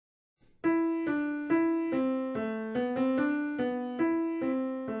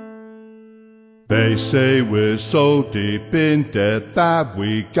They say we're so deep in debt that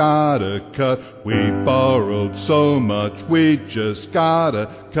we gotta cut. We borrowed so much, we just gotta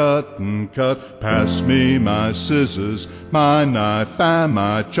cut and cut. Pass me my scissors, my knife and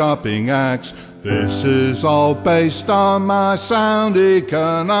my chopping axe. This is all based on my sound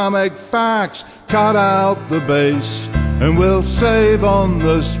economic facts. Cut out the bass and we'll save on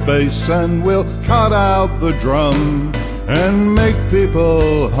the space, and we'll cut out the drum and make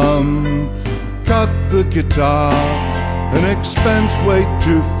people hum. Cut the guitar, an expense way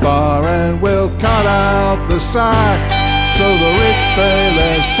too far, and we'll cut out the sax so the rich pay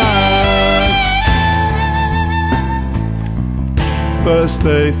less tax. First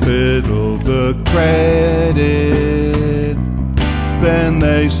they fiddle the credit, then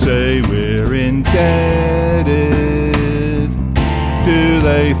they say we're indebted. Do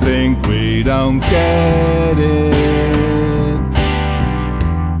they think we don't get it?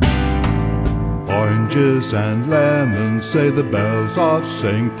 Oranges and lemons, say the bells of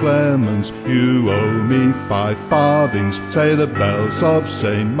St. Clement's. You owe me 5 farthings, say the bells of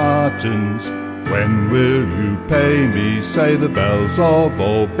St. Martin's. When will you pay me, say the bells of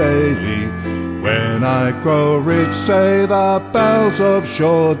Old Bailey. When I grow rich, say the bells of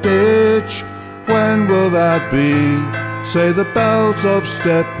Shoreditch. When will that be, say the bells of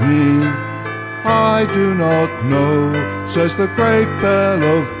Stepney. I do not know, says the great bell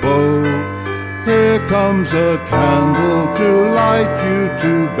of Bow. Here comes a candle to light you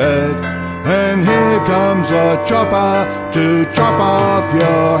to bed, and here comes a chopper to chop off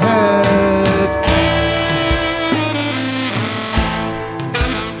your head.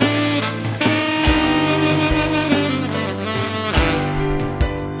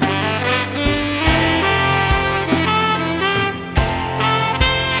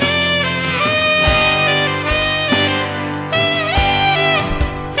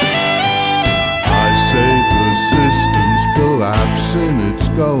 And it's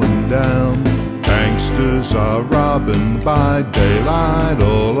going down. Banksters are robbing by daylight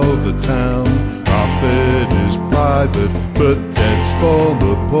all over town. Profit is private, but debt's for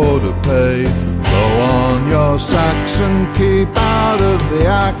the poor to pay. Throw on your sacks and keep out of the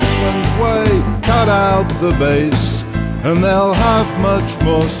axeman's way. Cut out the bass and they'll have much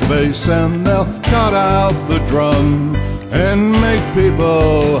more space, and they'll cut out the drum and make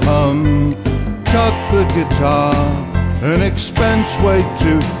people hum. Cut the guitar, an expense way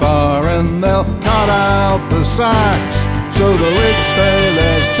too far, and they'll cut out the sax so the rich pay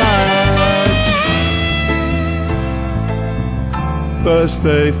less tax. First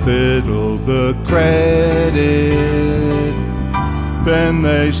they fiddle the credit, then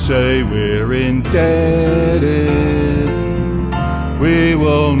they say we're indebted. We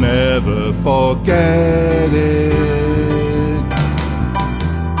will never forget it.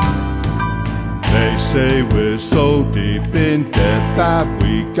 They say we're so deep in debt that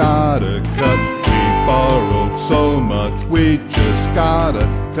we gotta cut. We borrowed so much, we just gotta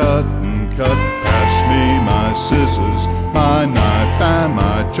cut and cut. Pass me my scissors, my knife and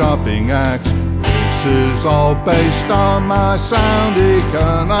my chopping axe. This is all based on my sound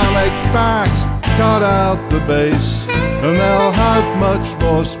economic facts. Cut out the bass and they'll have much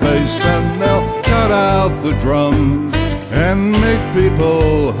more space, and they'll cut out the drum and make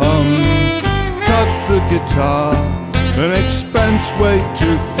people hum. Cut the guitar, an expense way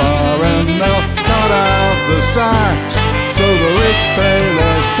too far, and they'll cut out the sax so the rich pay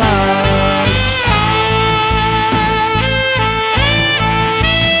less